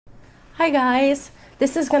Hi guys,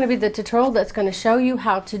 this is going to be the tutorial that's going to show you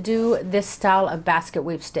how to do this style of basket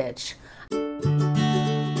weave stitch.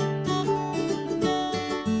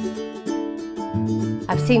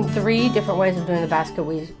 I've seen 3 different ways of doing the basket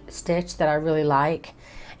weave stitch that I really like,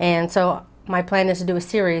 and so my plan is to do a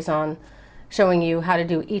series on showing you how to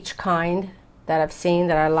do each kind that I've seen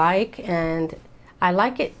that I like. And I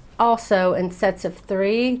like it also in sets of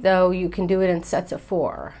 3, though you can do it in sets of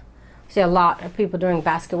 4. See a lot of people doing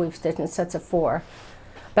basket weave stitch in sets of 4,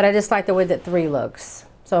 but I just like the way that 3 looks.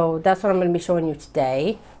 So that's what I'm going to be showing you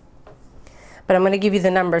today. But I'm going to give you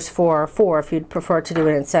the numbers for 4 if you'd prefer to do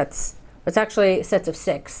it in sets. It's actually sets of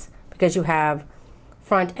 6 because you have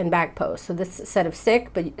front and back posts. So this is a set of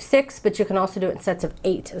 6, but you can also do it in sets of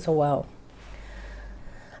 8 as well.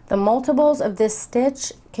 The multiples of this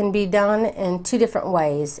stitch can be done in 2 different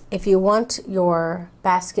ways. If you want your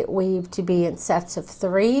basket weave to be in sets of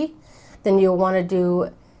 3, then you'll want to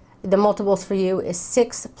do, the multiples for you is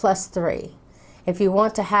 6 plus 3. If you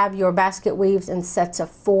want to have your basket weaves in sets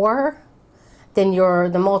of 4, then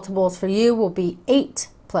the multiples for you will be 8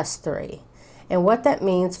 plus 3. And what that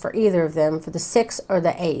means for either of them, for the 6 or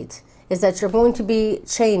the 8, is that you're going to be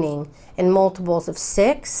chaining in multiples of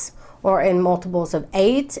 6 or in multiples of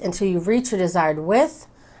 8 until you reach your desired width.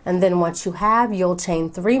 And then once you have, you'll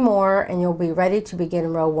chain 3 more and you'll be ready to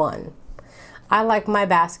begin row 1. I like my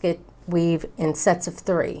basket weave in sets of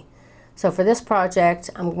 3. So for this project,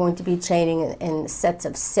 I'm going to be chaining in sets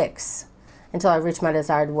of 6 until I reach my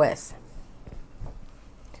desired width.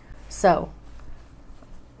 So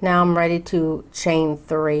now I'm ready to chain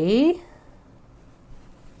 3,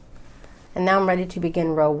 and now I'm ready to begin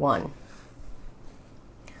row 1.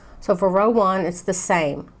 So for row 1, it's the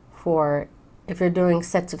same. For if you're doing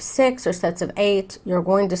sets of 6 or sets of 8, you're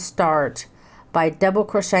going to start by double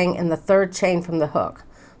crocheting in the 3rd chain from the hook.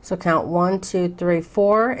 So count 1, 2, 3,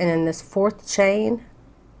 4, and in this 4th chain,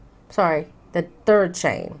 the 3rd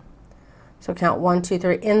chain. So count 1, 2,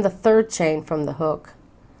 3, in the 3rd chain from the hook,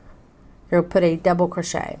 you'll put a double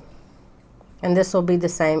crochet. And this will be the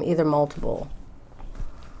same, either multiple.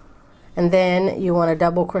 And then you want to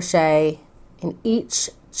double crochet in each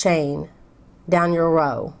chain down your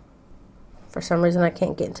row. For some reason I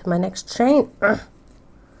can't get into my next chain.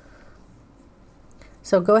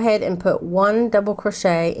 So go ahead and put 1 double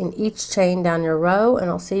crochet in each chain down your row, and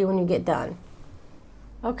I'll see you when you get done.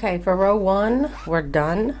 Okay, for row 1 we're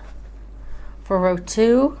done. For row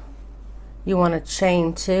 2 you want to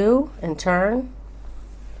chain 2 and turn.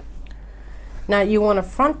 Now you want to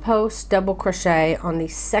front post double crochet on the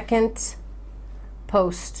 2nd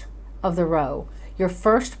post of the row. Your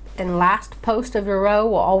first and last post of your row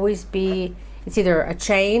will always be, it's either a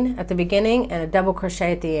chain at the beginning and a double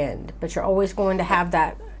crochet at the end, but you're always going to have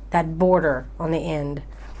that border on the end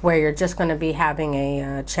where you're just going to be having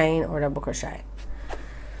a chain or double crochet.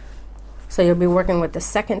 So you'll be working with the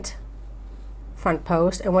 2nd front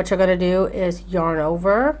post, and what you're going to do is yarn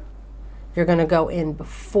over. You're going to go in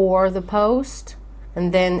before the post,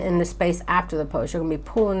 and then in the space after the post you're going to be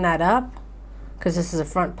pulling that up because this is a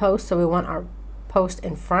front post, so we want our post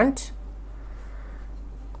in front.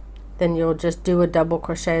 Then you'll just do a double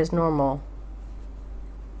crochet as normal.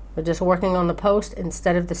 We're just working on the post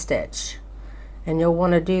instead of the stitch, and you'll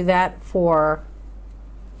want to do that for,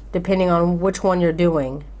 depending on which one you're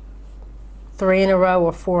doing, 3 in a row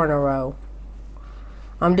or 4 in a row.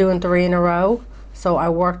 I'm doing 3 in a row, so I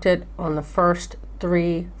worked it on the first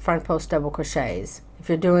 3 front post double crochets. If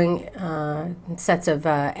you're doing sets of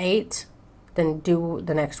 8, then do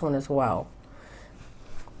the next one as well.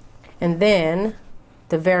 And then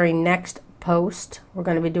the very next post we're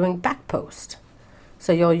going to be doing back post.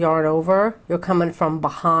 So you'll yarn over, you're coming from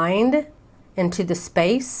behind into the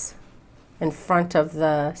space in front of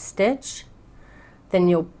the stitch, then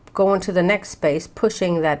you'll go into the next space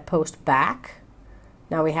pushing that post back.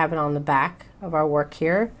 Now we have it on the back of our work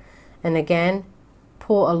here, and again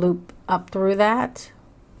pull a loop up through that.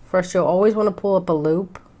 First you'll always want to pull up a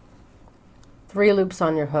loop, 3 loops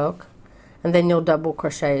on your hook, and then you'll double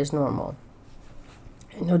crochet as normal.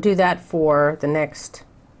 And you'll do that for the next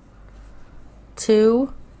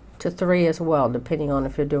 2 to 3 as well, depending on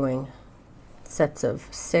if you're doing sets of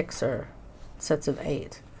 6 or sets of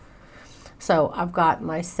 8. So I've got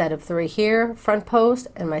my set of 3 here, front post,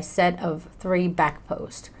 and my set of 3 back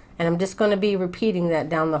post. And I'm just going to be repeating that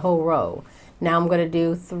down the whole row. Now I'm going to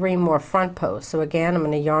do 3 more front posts. So again, I'm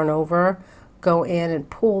going to yarn over, go in and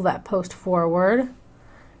pull that post forward,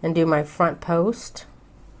 and do my front post.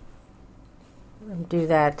 And do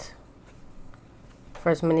that for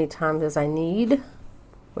as many times as I need,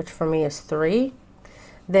 which for me is 3.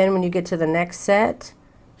 Then when you get to the next set,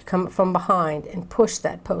 come from behind and push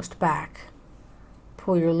that post back.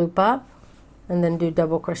 Pull your loop up and then do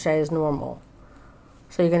double crochet as normal.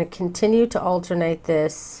 So you're going to continue to alternate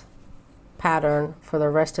this pattern for the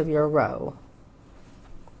rest of your row.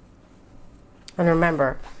 And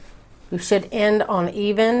remember, you should end on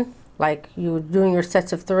even, like you're doing your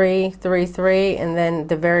sets of 3, 3, 3, and then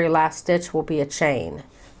the very last stitch will be a chain.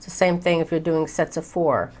 It's the same thing if you're doing sets of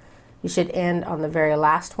 4. You should end on the very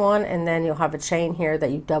last one, and then you'll have a chain here that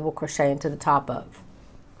you double crochet into the top of.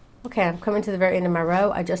 Okay, I'm coming to the very end of my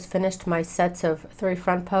row. I just finished my sets of 3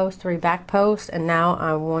 front posts, 3 back posts, and now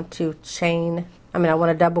I want to I want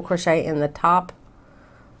to double crochet in the top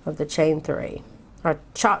of the chain 3, or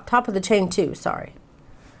top of the chain 2, sorry.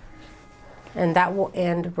 And that will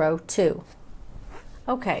end row 2.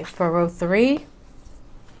 Okay, for row 3,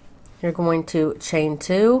 you're going to chain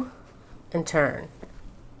 2 and turn.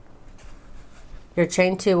 Your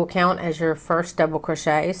chain 2 will count as your first double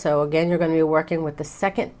crochet. So again, you're going to be working with the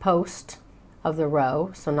second post of the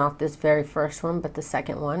row. So not this very first one, but the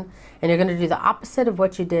second one. And you're going to do the opposite of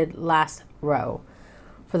what you did last row.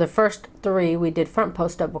 For the first 3, we did front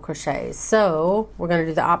post double crochets. So we're going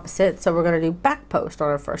to do the opposite. So we're going to do back post on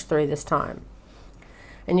our first 3 this time.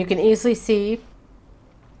 And you can easily see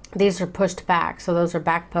these are pushed back. So those are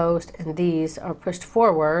back post, and these are pushed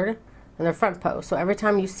forward. And they're front post. So every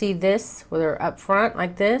time you see this, where they're up front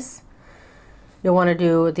like this, you'll want to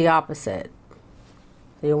do the opposite.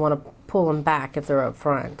 So you'll want to pull them back if they're up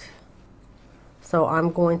front. So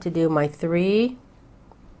I'm going to do my 3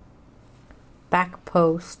 back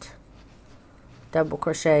post double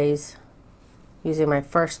crochets using my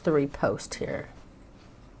first 3 posts here,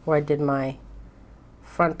 where I did my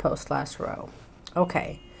front post last row.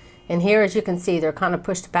 Okay. And here, as you can see, they're kind of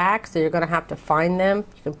pushed back, so you're going to have to find them.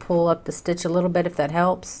 You can pull up the stitch a little bit if that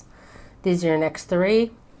helps. These are your next 3.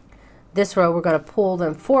 This row, we're going to pull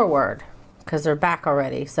them forward because they're back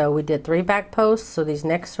already. So we did 3 back posts, so these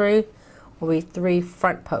next 3 will be 3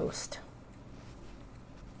 front posts.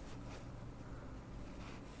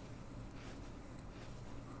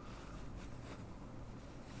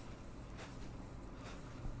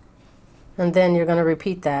 And then you're going to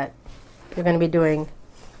repeat that. You're going to be doing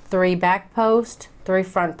 3 back post, 3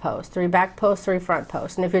 front post, 3 back post, 3 front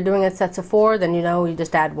post. And if you're doing it sets of 4, then you know you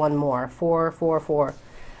just add 1 more, 4, 4, 4.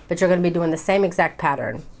 But you're going to be doing the same exact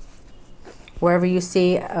pattern. Wherever you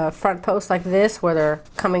see a front post like this, where they're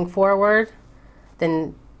coming forward,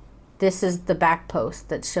 then this is the back post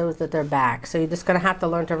that shows that they're back. So you're just going to have to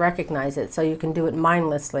learn to recognize it so you can do it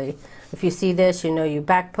mindlessly. If you see this, you know you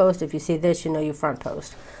back post. If you see this, you know you front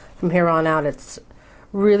post. From here on out, it's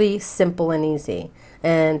really simple and easy.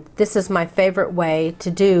 And this is my favorite way to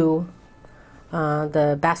do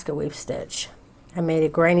the basket weave stitch. I made a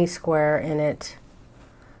granny square in it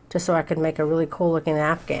just so I could make a really cool looking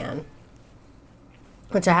afghan,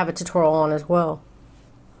 which I have a tutorial on as well.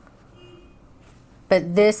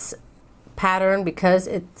 But this pattern, because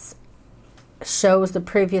it shows the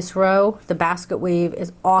previous row, the basket weave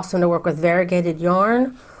is awesome to work with variegated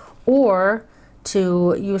yarn, or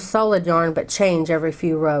to use solid yarn but change every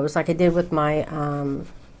few rows, like I did with my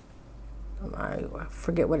I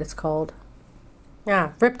forget what it's called.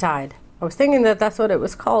 Yeah, Riptide. I was thinking that that's what it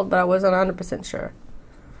was called, but I wasn't 100% sure.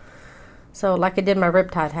 So like I did my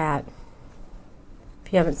Riptide hat,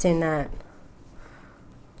 if you haven't seen that.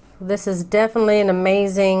 This is definitely an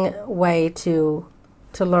amazing way to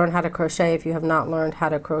learn how to crochet if you have not learned how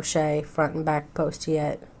to crochet front and back post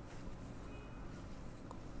yet.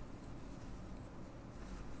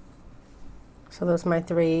 So those are my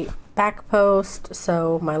 3 back posts.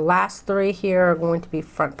 So my last 3 here are going to be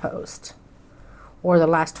front post, or the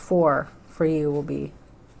last 4 for you will be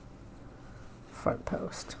front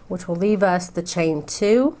post, which will leave us the chain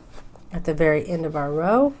 2 at the very end of our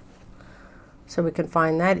row. So we can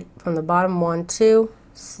find that from the bottom 1, 2.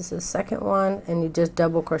 This is the second one, and you just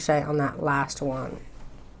double crochet on that last one.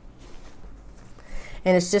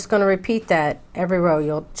 And it's just going to repeat that every row.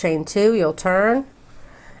 You'll chain 2, you'll turn.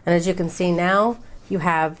 And as you can see now, you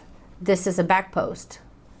have, this is a back post,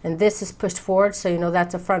 and this is pushed forward, so you know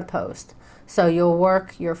that's a front post. So you'll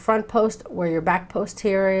work your front post where your back post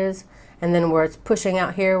here is, and then where it's pushing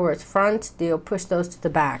out here, where it's front, you'll push those to the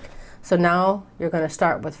back. So now you're going to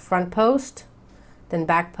start with front post, then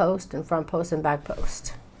back post, and front post and back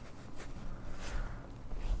post.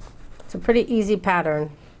 It's a pretty easy pattern,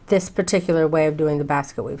 this particular way of doing the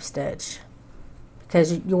basket weave stitch,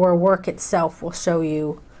 because your work itself will show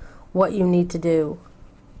you what you need to do.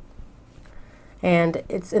 And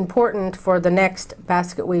it's important for the next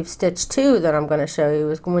basket weave stitch 2 that I'm going to show you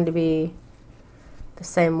is going to be the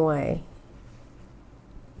same way.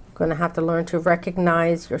 Going to have to learn to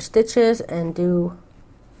recognize your stitches and do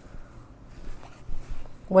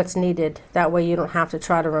what's needed. That way you don't have to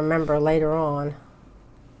try to remember later on.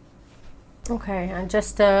 Okay, I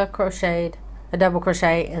just crocheted a double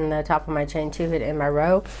crochet in the top of my chain 2 hit in my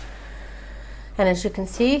row, and as you can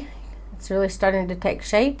see, it's really starting to take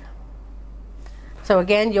shape. So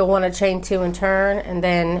again, you'll want to chain 2 and turn, and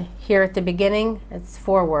then here at the beginning it's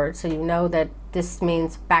forward, so you know that this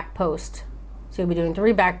means back post. So you'll be doing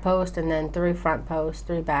 3 back posts and then 3 front posts,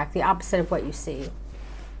 3 back, the opposite of what you see.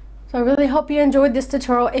 So I really hope you enjoyed this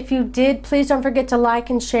tutorial. If you did, please don't forget to like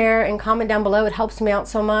and share and comment down below. It helps me out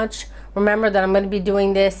so much. Remember that I'm going to be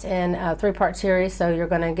doing this in a 3-part series, so you're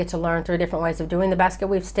going to get to learn 3 different ways of doing the basket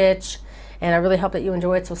weave stitch, and I really hope that you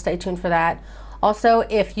enjoy it, so stay tuned for that. Also,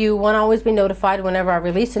 if you want to always be notified whenever I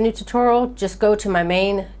release a new tutorial, just go to my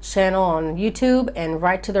main channel on YouTube, and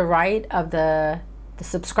right to the right of the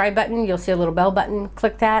subscribe button, you'll see a little bell button.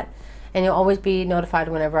 Click that, and you'll always be notified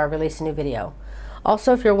whenever I release a new video.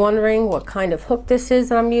 Also, if you're wondering what kind of hook this is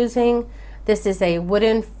that I'm using, this is a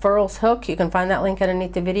wooden furls hook. You can find that link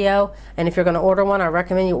underneath the video. And if you're going to order one, I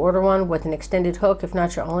recommend you order one with an extended hook. If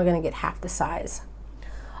not, you're only going to get half the size.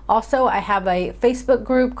 Also, I have a Facebook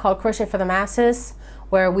group called Crochet for the Masses,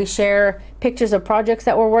 where we share pictures of projects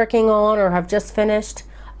that we're working on or have just finished,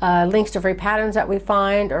 links to free patterns that we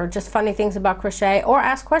find, or just funny things about crochet, or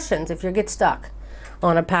ask questions if you get stuck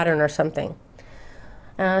on a pattern or something.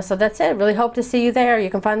 So that's it. Really hope to see you there. You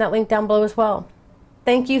can find that link down below as well.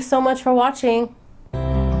 Thank you so much for watching.